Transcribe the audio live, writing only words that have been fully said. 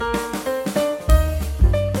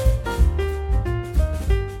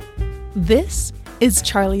This is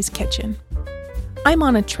Charlie's Kitchen. I'm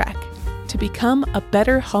on a trek to become a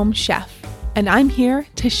better home chef, and I'm here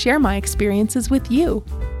to share my experiences with you.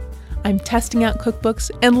 I'm testing out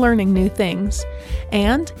cookbooks and learning new things,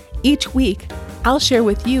 and each week I'll share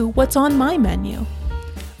with you what's on my menu.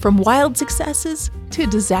 From wild successes to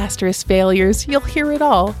disastrous failures, you'll hear it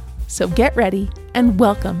all. So get ready and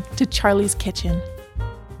welcome to Charlie's Kitchen.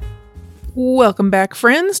 Welcome back,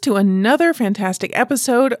 friends, to another fantastic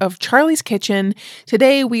episode of Charlie's Kitchen.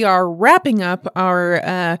 Today we are wrapping up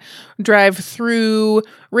our drive through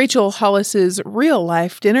Rachel Hollis's real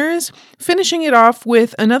life dinners, finishing it off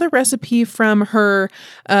with another recipe from her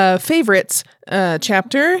favorites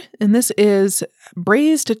chapter, and this is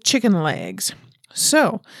braised chicken legs.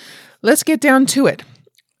 So let's get down to it.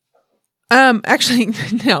 Actually,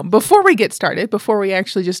 no, before we get started, before we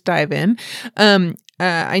actually just dive in,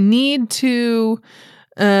 I need to,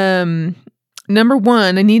 number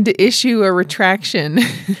one, I need to issue a retraction.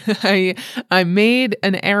 I made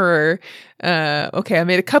an error. I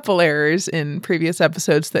made a couple errors in previous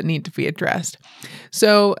episodes that need to be addressed.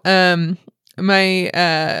 So, my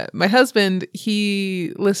husband,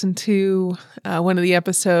 he listened to, one of the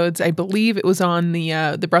episodes. I believe it was on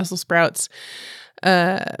the Brussels sprouts,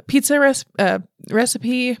 pizza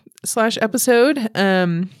recipe / episode,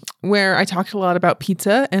 where I talked a lot about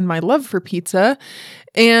pizza and my love for pizza.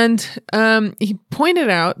 And he pointed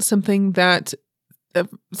out something that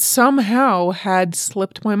somehow had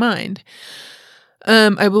slipped my mind.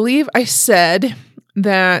 I believe I said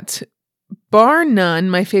that bar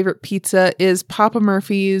none, my favorite pizza is Papa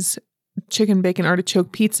Murphy's chicken bacon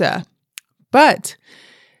artichoke pizza. But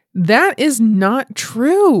that is not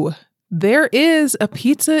true. There is a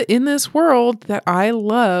pizza in this world that I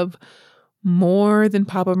love more than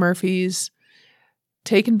Papa Murphy's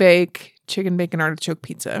take and bake chicken bacon artichoke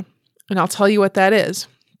pizza. And I'll tell you what that is.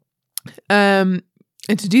 And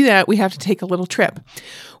to do that, we have to take a little trip.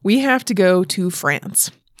 We have to go to France.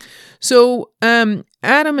 So Adam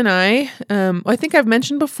and I think I've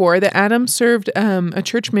mentioned before that Adam served a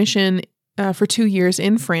church mission for 2 years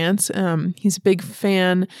in France. He's a big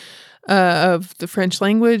fan of the French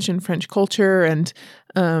language and French culture and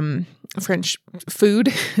French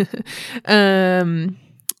food. And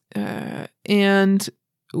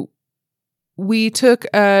we took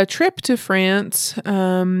a trip to France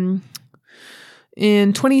in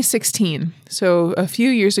 2016, so a few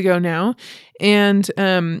years ago now. And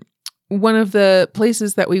one of the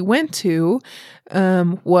places that we went to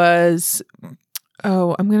was,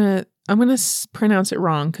 I'm gonna pronounce it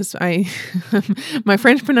wrong because my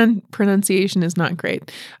French pronunciation is not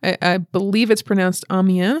great. I believe it's pronounced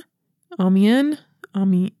Amiens,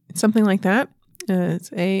 something like that.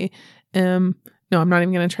 It's no, I'm not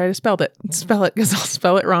even going to try to spell it because I'll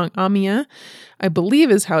spell it wrong. Amiens, I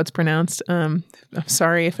believe, is how it's pronounced. I'm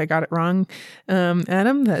sorry if I got it wrong,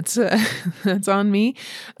 Adam. That's on me.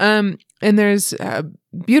 And there's a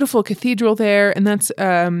beautiful cathedral there, and that's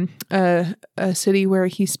a city where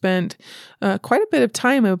he spent quite a bit of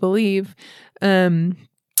time, I believe.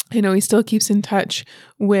 He still keeps in touch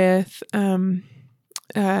with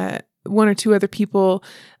one or two other people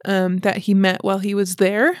that he met while he was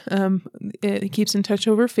there. He keeps in touch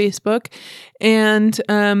over Facebook, and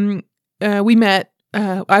we met.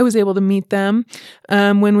 I was able to meet them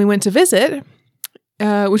when we went to visit,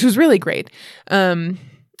 which was really great.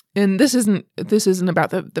 And this isn't about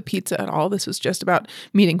the pizza at all. This was just about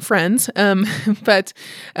meeting friends. But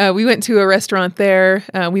we went to a restaurant there.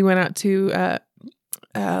 We went out to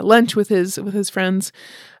lunch with his friends.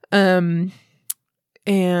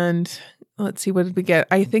 And let's see, what did we get?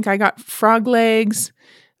 I think I got frog legs.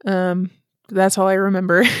 That's all I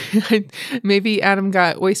remember. Maybe Adam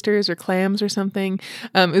got oysters or clams or something.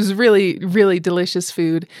 It was really, really delicious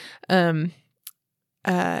food. And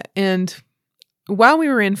while we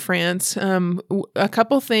were in France, a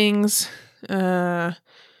couple things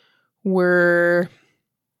were,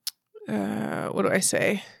 what do I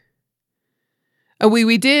say?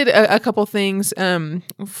 We did a couple things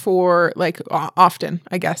for often,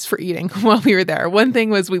 I guess, for eating while we were there. One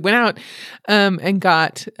thing was we went out and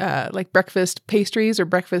got breakfast pastries or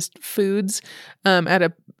breakfast foods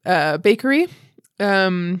at a bakery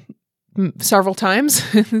several times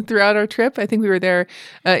throughout our trip. I think we were there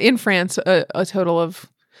in France a total of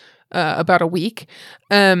about a week.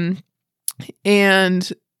 And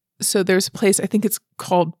so there's a place, I think it's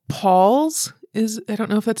called Paul's. I don't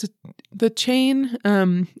know if that's the chain.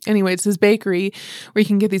 Anyway, it's this bakery where you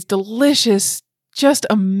can get these delicious, just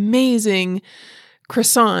amazing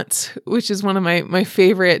croissants, which is one of my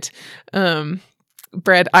favorite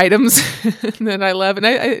bread items that I love. And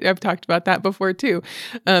I've talked about that before too.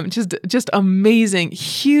 Just amazing,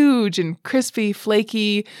 huge and crispy,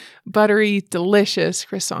 flaky, buttery, delicious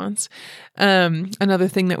croissants. Another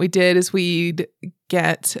thing that we did is we'd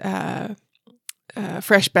get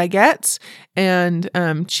fresh baguettes and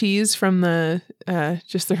cheese from the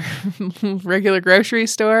just the regular grocery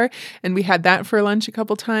store, and we had that for lunch a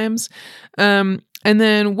couple times. And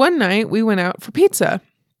then one night we went out for pizza,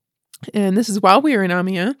 and this is while we were in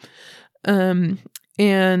Amiens.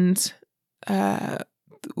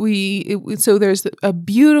 So there's a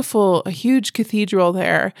huge cathedral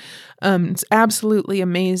there. It's absolutely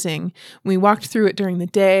amazing. We walked through it during the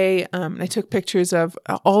day. I took pictures of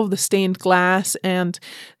all of the stained glass and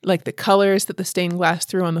like the colors that the stained glass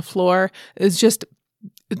threw on the floor. It's just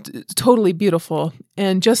totally beautiful.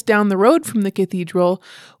 And just down the road from the cathedral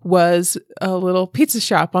was a little pizza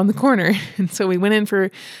shop on the corner. And so we went in for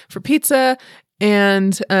pizza,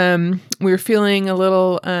 and we were feeling a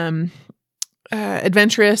little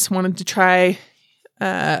adventurous, wanted to try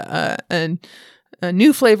a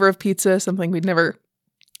new flavor of pizza, something we'd never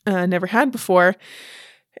had before.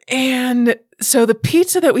 And so the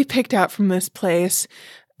pizza that we picked out from this place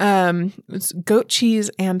was goat cheese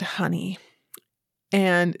and honey.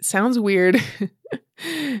 And it sounds weird,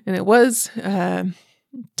 and it was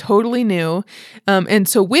totally new. And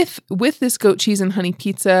so with this goat cheese and honey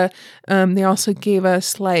pizza, they also gave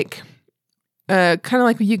us like kind of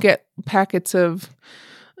like you get packets of,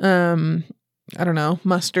 I don't know,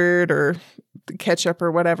 mustard or ketchup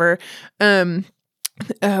or whatever. We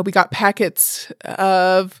got packets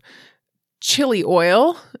of chili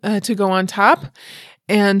oil to go on top.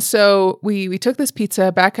 And so we took this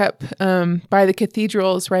pizza back up by the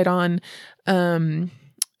cathedrals right on,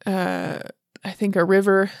 I think a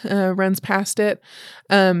river runs past it.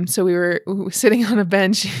 So we were sitting on a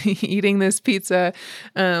bench eating this pizza,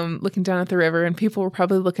 looking down at the river, and people were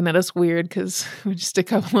probably looking at us weird because we're just a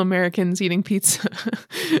couple of Americans eating pizza.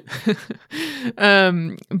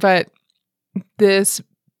 But this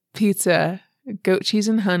pizza, goat cheese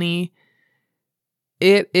and honey,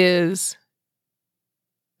 it is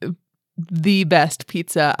the best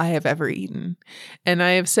pizza I have ever eaten. And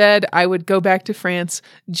I have said I would go back to France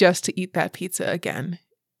just to eat that pizza again.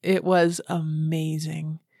 It was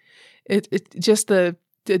amazing. It just the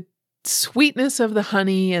sweetness of the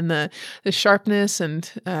honey and the sharpness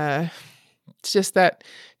and it's just that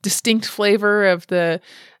distinct flavor of the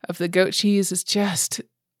goat cheese is just,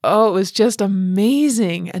 oh, it was just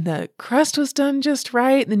amazing. And the crust was done just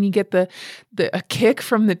right. And then you get a kick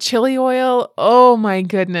from the chili oil. Oh my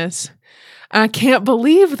goodness. I can't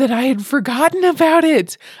believe that I had forgotten about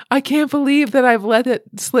it. I can't believe that I've let it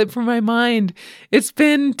slip from my mind. It's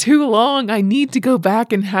been too long. I need to go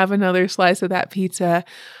back and have another slice of that pizza.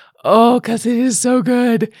 Oh, because it is so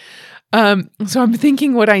good. So I'm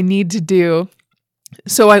thinking what I need to do.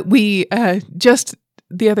 So we just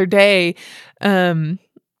the other day,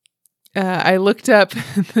 I looked up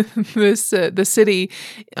the city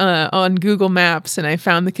on Google Maps, and I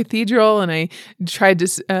found the cathedral, and I tried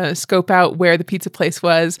to scope out where the pizza place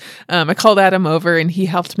was. I called Adam over, and he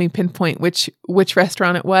helped me pinpoint which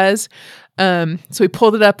restaurant it was. So we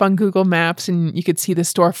pulled it up on Google Maps, and you could see the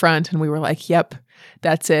storefront, and we were like, "Yep,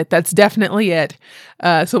 that's it. That's definitely it."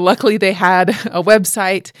 So luckily they had a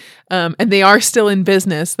website, and they are still in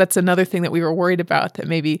business. That's another thing that we were worried about, that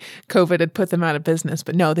maybe COVID had put them out of business.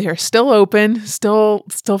 But no, they are still open, still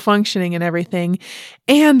functioning and everything.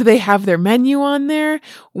 And they have their menu on there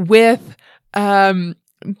with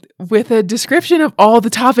a description of all the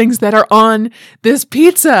toppings that are on this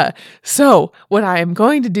pizza. So what I am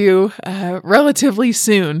going to do relatively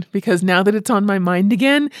soon, because now that it's on my mind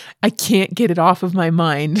again, I can't get it off of my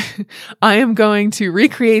mind. I am going to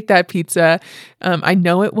recreate that pizza. I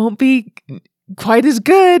know it won't be quite as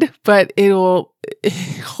good, but it will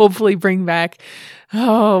hopefully bring back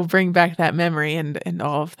that memory and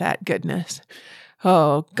all of that goodness.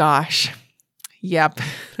 Oh gosh. Yep,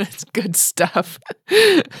 that's good stuff.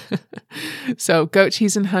 So goat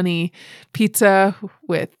cheese and honey pizza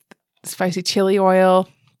with spicy chili oil.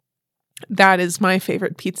 That is my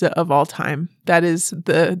favorite pizza of all time. That is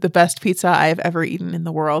the best pizza I have ever eaten in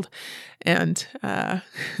the world. And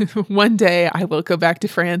one day I will go back to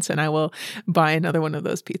France and I will buy another one of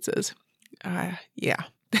those pizzas. Yeah.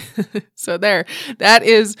 So there, that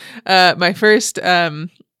is my first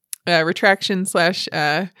retraction /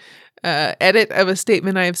 edit of a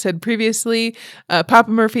statement I have said previously. Papa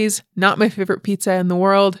Murphy's, not my favorite pizza in the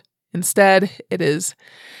world. Instead, it is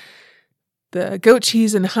the goat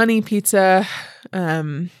cheese and honey pizza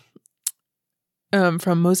from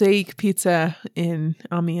Mosaic Pizza in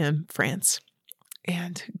Amiens, France.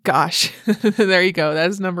 And gosh, there you go.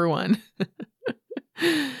 That's number one.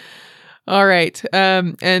 All right.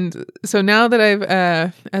 And so now that I've,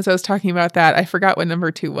 as I was talking about that, I forgot what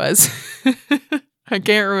number 2 was. I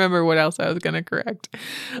can't remember what else I was going to correct.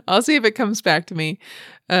 I'll see if it comes back to me.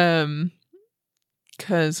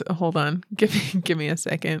 Cause hold on, give me a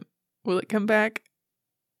second. Will it come back?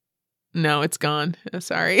 No, it's gone.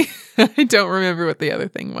 Sorry. I don't remember what the other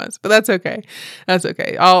thing was, but that's okay. That's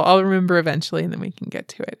okay. I'll remember eventually and then we can get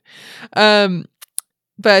to it.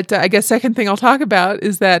 But I guess second thing I'll talk about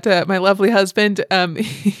is that my lovely husband,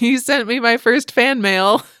 he sent me my first fan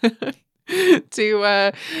mail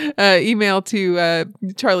to email to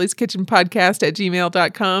Charlie's Kitchen Podcast at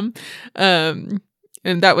gmail.com. And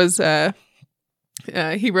that was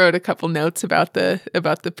he wrote a couple notes about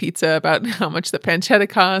the pizza, about how much the pancetta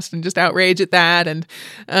cost, and just outrage at that, and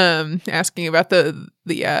asking about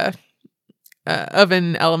the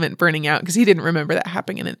oven element burning out, because he didn't remember that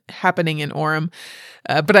happening in Orem.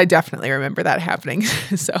 But I definitely remember that happening.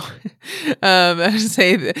 So I should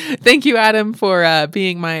say thank you, Adam, for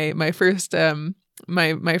being my first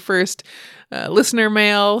my first listener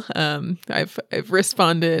mail. I've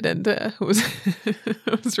responded and was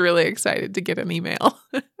was really excited to get an email.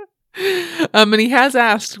 And he has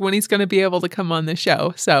asked when he's going to be able to come on the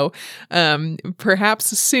show. So perhaps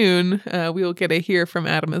soon we will get to hear from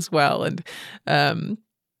Adam as well, and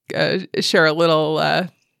share a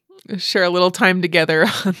little time together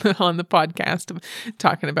on the podcast,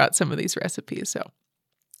 talking about some of these recipes.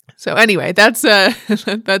 So anyway, that's where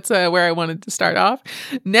I wanted to start off.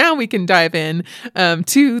 Now we can dive in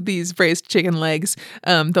to these braised chicken legs,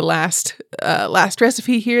 the last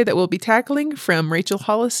recipe here that we'll be tackling from Rachel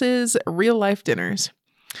Hollis's Real Life Dinners.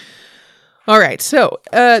 All right, so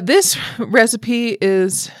this recipe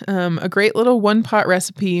is a great little one-pot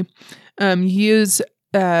recipe. Use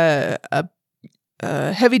a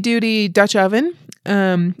heavy-duty Dutch oven.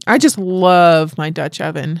 I just love my Dutch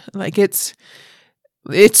oven. Like it's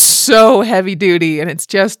so heavy duty, and it's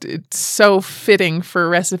so fitting for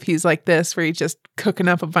recipes like this, where you're just cooking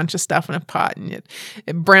up a bunch of stuff in a pot, and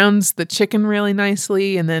it browns the chicken really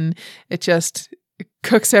nicely, and then it just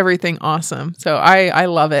cooks everything awesome. So I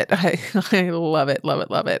love it. I love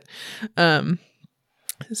it.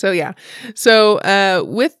 So yeah. So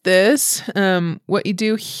with this, what you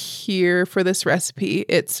do here for this recipe,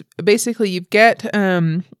 it's basically you get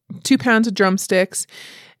 2 pounds of drumsticks,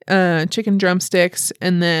 chicken drumsticks,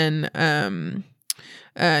 and then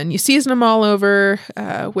and you season them all over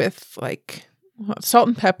with like salt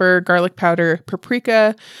and pepper, garlic powder,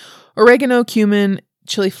 paprika, oregano, cumin,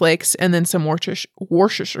 chili flakes, and then some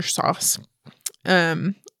Worcestershire sauce.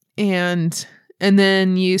 And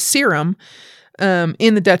then you sear them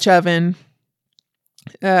in the Dutch oven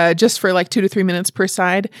just for like 2 to 3 minutes per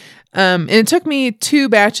side. And it took me 2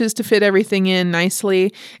 batches to fit everything in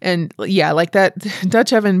nicely. And yeah, like that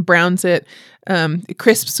Dutch oven browns it. It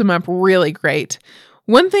crisps them up really great.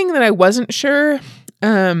 One thing that I wasn't sure,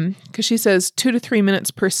 because she says 2 to 3 minutes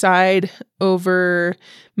per side over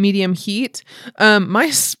medium heat. My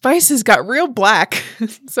spices got real black.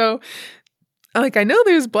 So like, I know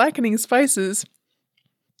there's blackening spices.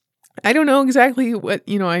 I don't know exactly what,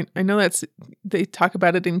 I know they talk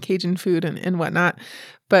about it in Cajun food and whatnot,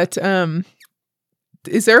 but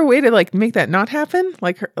is there a way to like make that not happen?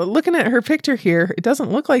 Like looking at her picture here, it doesn't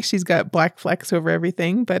look like she's got black flecks over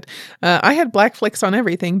everything, but I had black flecks on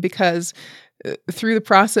everything because through the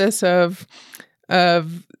process of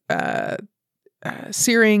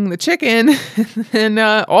searing the chicken, and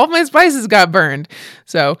all of my spices got burned.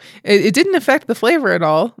 So it didn't affect the flavor at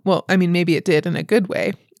all. Well, I mean, maybe it did in a good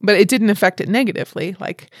way, but it didn't affect it negatively.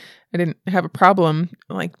 Like I didn't have a problem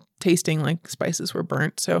like tasting like spices were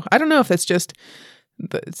burnt. So I don't know if that's just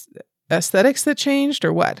the aesthetics that changed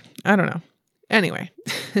or what. I don't know. Anyway,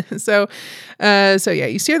 so yeah,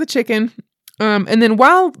 you sear the chicken. And then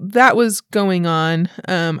while that was going on,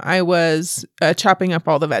 I was chopping up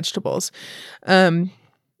all the vegetables.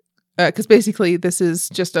 Because basically this is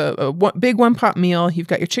just a big one-pot meal. You've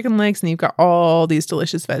got your chicken legs and you've got all these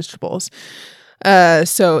delicious vegetables.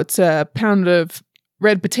 So it's a pound of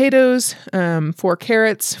red potatoes, 4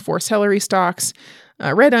 carrots, 4 celery stalks,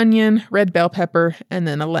 red onion, red bell pepper, and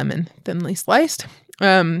then a lemon thinly sliced.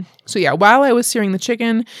 So yeah, while I was searing the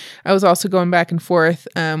chicken, I was also going back and forth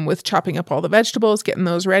with chopping up all the vegetables, getting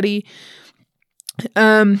those ready.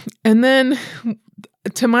 And then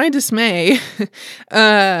to my dismay,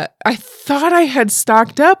 I thought I had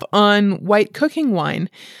stocked up on white cooking wine,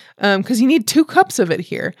 because you need 2 cups of it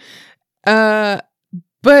here.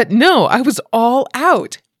 But no, I was all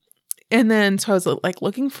out. And then, so I was like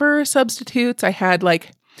looking for substitutes. I had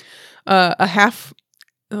like a half,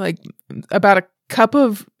 like about a cup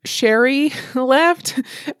of sherry left.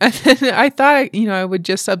 And then I thought, I would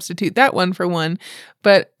just substitute that one for one,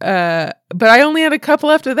 but I only had a cup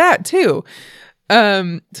left of that too.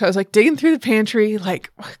 So I was like digging through the pantry,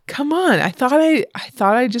 like, come on. I thought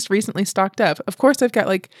I just recently stocked up. Of course I've got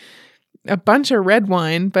like a bunch of red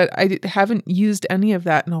wine, but I haven't used any of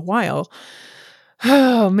that in a while.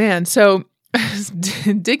 Oh man. So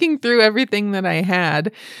digging through everything that I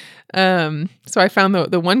had. So I found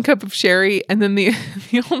the 1 cup of sherry, and then the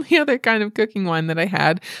only other kind of cooking wine that I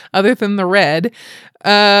had other than the red,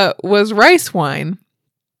 was rice wine.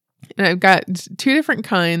 And I've got 2 different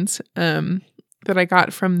kinds, that I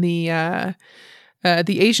got from the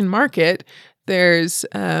Asian market. There's,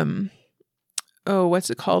 what's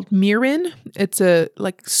it called? Mirin. It's a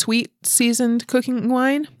like sweet seasoned cooking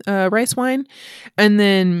wine, rice wine. And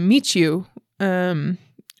then Michu,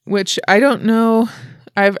 which I don't know.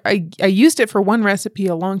 I used it for one recipe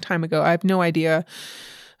a long time ago. I have no idea,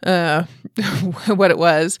 what it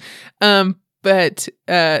was. But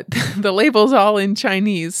the label's all in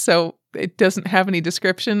Chinese, so it doesn't have any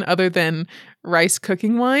description other than rice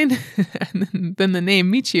cooking wine, and then the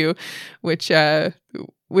name Michu, which is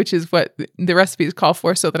what the recipes call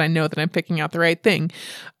for, so that I know that I'm picking out the right thing.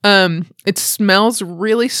 It smells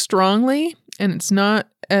really strongly, and it's not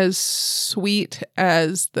as sweet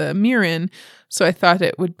as the Mirin, so I thought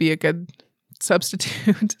it would be a good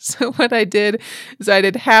substitute. So what I did is I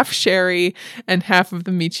did half sherry and half of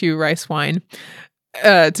the Michu rice wine,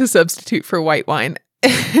 to substitute for white wine.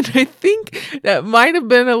 And I think that might have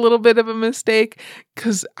been a little bit of a mistake,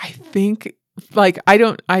 because I think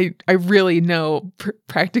I really know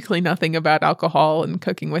practically nothing about alcohol and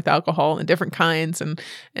cooking with alcohol and different kinds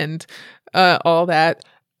and all that.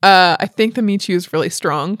 I think the Michu is really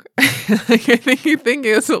strong. I think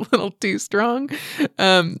it's a little too strong,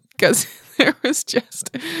 because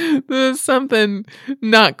there's something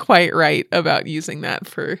not quite right about using that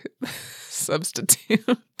for substitute.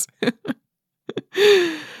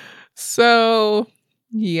 So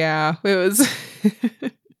yeah, it was.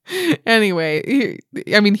 Anyway,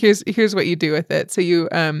 here's what you do with it. So you,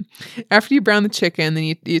 after you brown the chicken,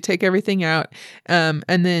 then you take everything out, and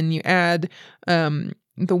then you add,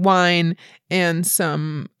 the wine and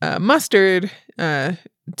some, mustard,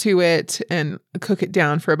 to it, and cook it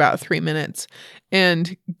down for about 3 minutes.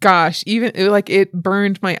 And gosh, it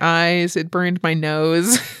burned my eyes, it burned my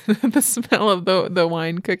nose, the smell of the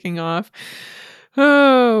wine cooking off.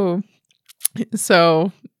 Oh,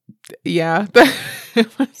 so yeah,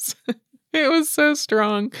 it was so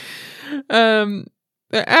strong.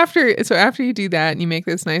 After you do that and you make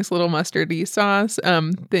this nice little mustardy sauce,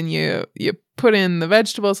 then you put in the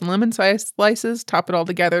vegetables and lemon slices, top it all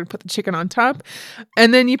together, and put the chicken on top,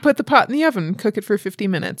 and then you put the pot in the oven, cook it for 50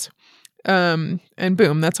 minutes. And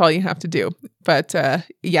boom, that's all you have to do. But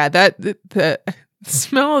the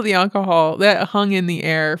smell of the alcohol that hung in the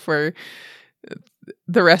air for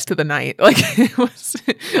the rest of the night. Like it was,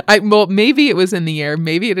 maybe it was in the air.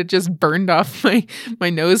 Maybe it had just burned off my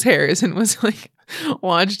nose hairs and was like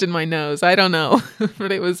lodged in my nose. I don't know,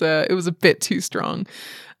 but it was a bit too strong.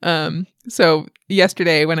 So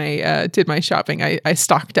yesterday when I did my shopping, I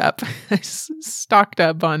stocked up. I stocked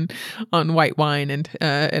up on white wine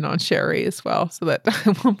and on sherry as well, so that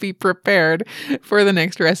I will be prepared for the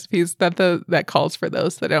next recipes that calls for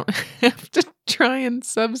those, that I don't have to try and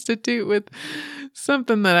substitute with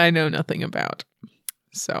something that I know nothing about.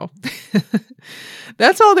 So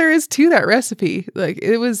that's all there is to that recipe. Like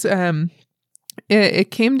it was,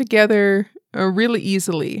 it came together really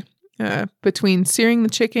easily. Between searing the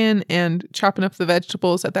chicken and chopping up the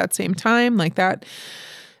vegetables at that same time, like that,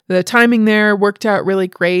 the timing there worked out really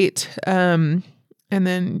great. And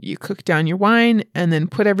then you cook down your wine and then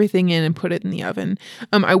put everything in and put it in the oven.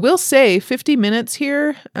 I will say 50 minutes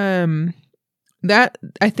here. That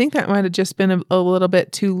I think that might have just been a little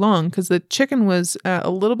bit too long, because the chicken was a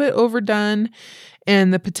little bit overdone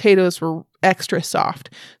and the potatoes were extra soft.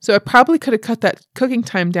 So I probably could have cut that cooking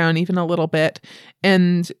time down even a little bit,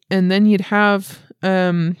 and then you'd have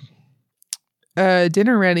dinner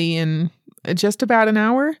ready in just about an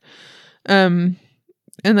hour. And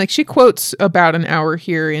like she quotes about an hour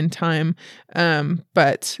here in time,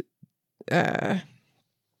 but I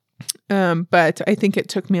think it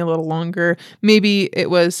took me a little longer. Maybe it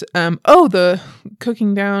was, the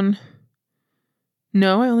cooking down.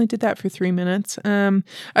 No, I only did that for 3 minutes. I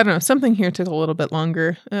don't know. Something here took a little bit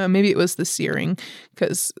longer. Maybe it was the searing,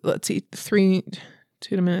 because let's see, 2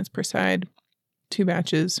 minutes per side, 2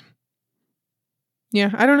 batches.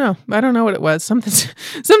 Yeah, I don't know. I don't know what it was.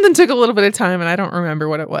 Something took a little bit of time and I don't remember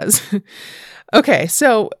what it was. Okay,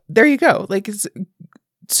 so there you go. Like, it's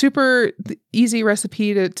super easy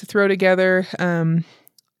recipe to throw together. And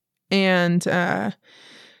I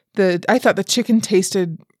thought the chicken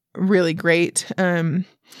tasted really great. I'm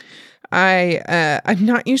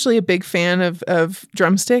not usually a big fan of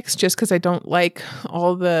drumsticks just because I don't like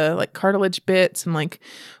all the like cartilage bits and like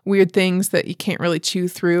weird things that you can't really chew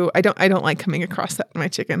through. I don't like coming across that in my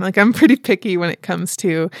chicken. Like, I'm pretty picky when it comes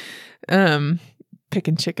to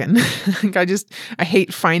picking chicken. Like, I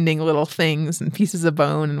hate finding little things and pieces of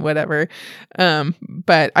bone and whatever.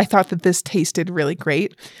 But I thought that this tasted really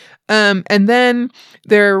great. And then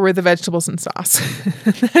there were the vegetables and sauce.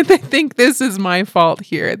 I think this is my fault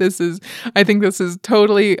here. I think this is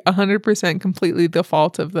totally 100% completely the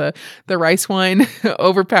fault of the rice wine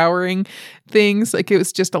overpowering things. Like, it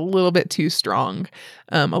was just a little bit too strong.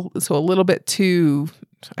 So a little bit too,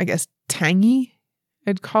 I guess, tangy,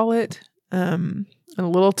 I'd call it. A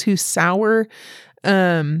little too sour.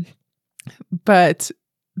 But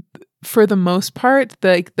for the most part,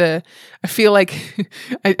 I feel like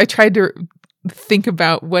I tried to think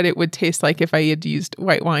about what it would taste like if I had used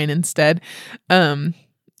white wine instead. And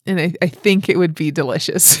I think it would be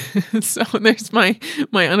delicious. So there's my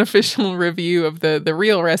unofficial review of the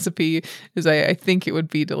real recipe is I think it would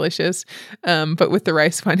be delicious. But with the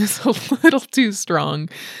rice wine, it's a little too strong.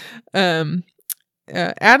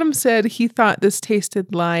 Adam said he thought this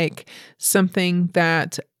tasted like something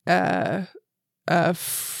that a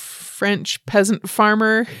French peasant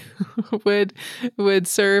farmer would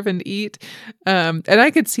serve and eat. And I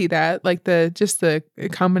could see that, like the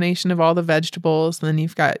combination of all the vegetables, and then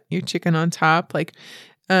you've got your chicken on top. Like,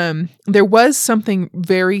 there was something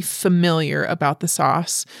very familiar about the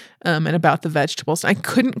sauce, and about the vegetables. I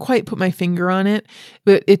couldn't quite put my finger on it,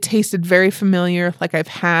 but it tasted very familiar. Like, I've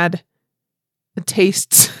had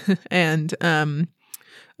tastes and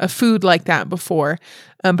a food like that before,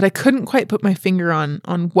 but I couldn't quite put my finger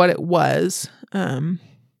on what it was. But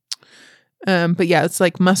yeah, it's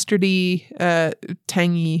like mustardy,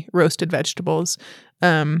 tangy roasted vegetables.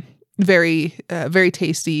 Very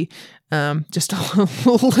tasty. Just a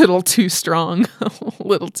little too strong, a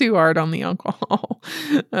little too hard on the alcohol.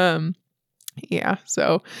 Yeah,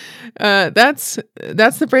 so that's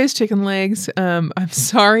the braised chicken legs. I'm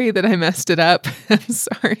sorry that I messed it up. I'm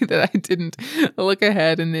sorry that I didn't look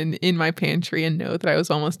ahead and in my pantry and know that I was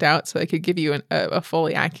almost out so I could give you a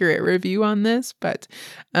fully accurate review on this. But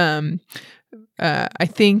I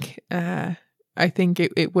think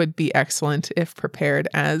it would be excellent if prepared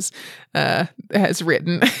as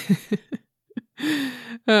written.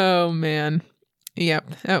 Oh man.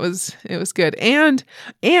 Yep, it was good. And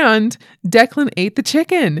Declan ate the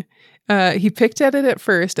chicken. He picked at it at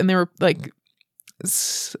first, and there were like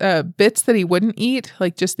bits that he wouldn't eat,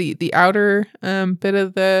 like just the outer bit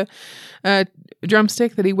of the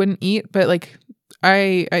drumstick that he wouldn't eat. But like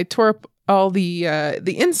I tore up all the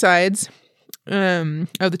insides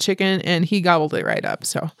of the chicken, and he gobbled it right up.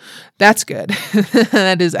 So that's good.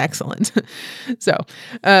 That is excellent. So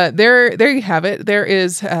there you have it. There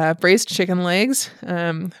is braised chicken legs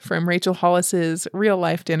from Rachel Hollis's Real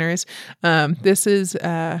Life Dinners. This was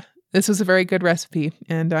a very good recipe,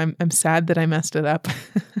 and I'm sad that I messed it up.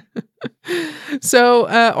 So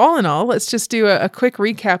all in all, let's just do a quick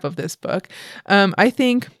recap of this book. I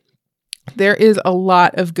think there is a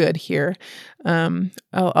lot of good here.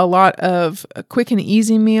 A lot of quick and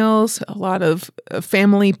easy meals, a lot of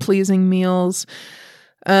family pleasing meals.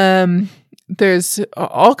 There's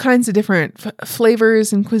all kinds of different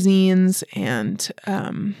flavors and cuisines, and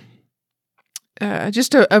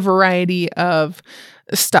just a variety of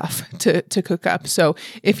stuff to cook up. So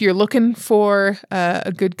if you're looking for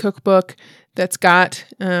a good cookbook that's got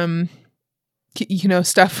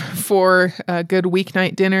stuff for good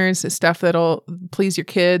weeknight dinners, stuff that'll please your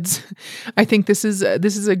kids, I think this is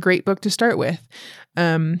a great book to start with.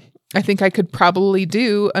 I think I could probably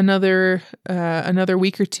do another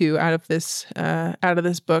week or two out of this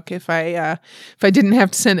book if I didn't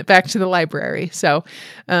have to send it back to the library. So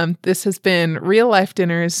this has been Real Life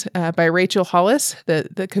Dinners by Rachel Hollis,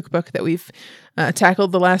 the cookbook that we've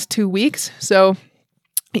tackled the last 2 weeks. So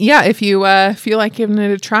yeah, if you feel like giving it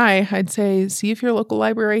a try, I'd say see if your local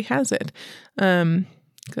library has it.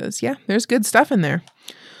 Because yeah, there's good stuff in there.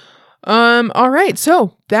 All right.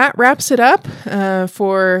 So that wraps it up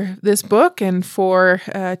for this book and for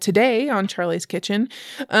today on Charlie's Kitchen.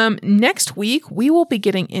 Next week, we will be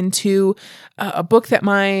getting into a book that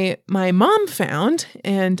my mom found,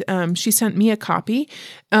 and she sent me a copy.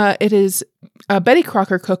 It is a Betty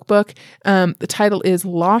Crocker cookbook. The title is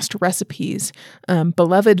Lost Recipes,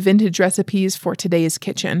 Beloved Vintage Recipes for Today's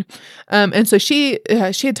Kitchen. And so she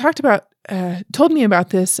had told me about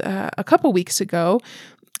this a couple weeks ago.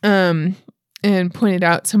 And pointed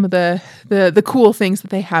out some of the cool things that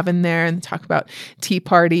they have in there, and talk about tea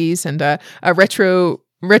parties and a retro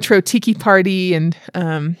tiki party, and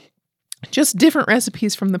just different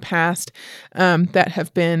recipes from the past that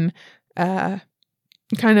have been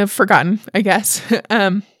kind of forgotten, I guess.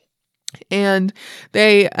 And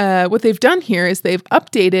they what they've done here is they've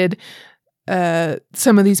updated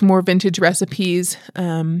some of these more vintage recipes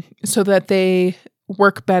so that they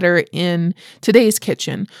work better in today's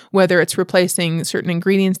kitchen, whether it's replacing certain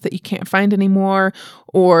ingredients that you can't find anymore,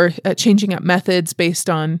 or changing up methods based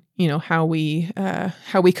on, how we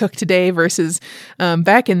cook today versus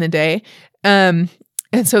back in the day. And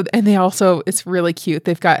they also, it's really cute.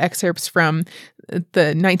 They've got excerpts from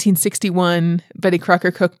the 1961 Betty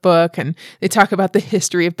Crocker cookbook, and they talk about the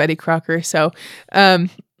history of Betty Crocker. So,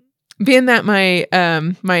 being that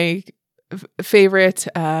my favorite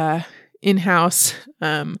in-house,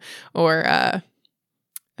 or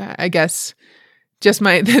I guess just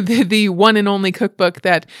the one and only cookbook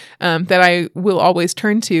that I will always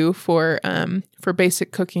turn to for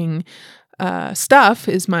basic cooking stuff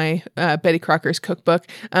is my Betty Crocker's cookbook.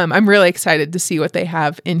 I'm really excited to see what they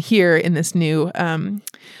have in here in this new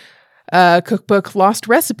cookbook, Lost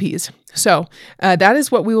Recipes. So that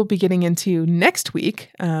is what we will be getting into next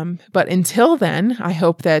week. But until then, I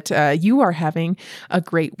hope that you are having a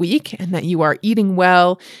great week, and that you are eating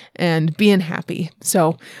well and being happy.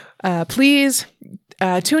 So please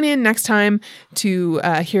tune in next time to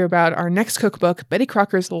hear about our next cookbook, Betty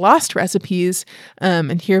Crocker's Lost Recipes,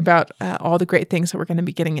 and hear about all the great things that we're going to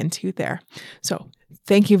be getting into there. So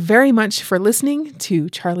thank you very much for listening to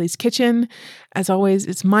Charlie's Kitchen. As always,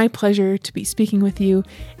 it's my pleasure to be speaking with you,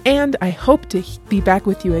 and I hope to be back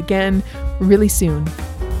with you again really soon.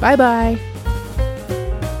 Bye-bye.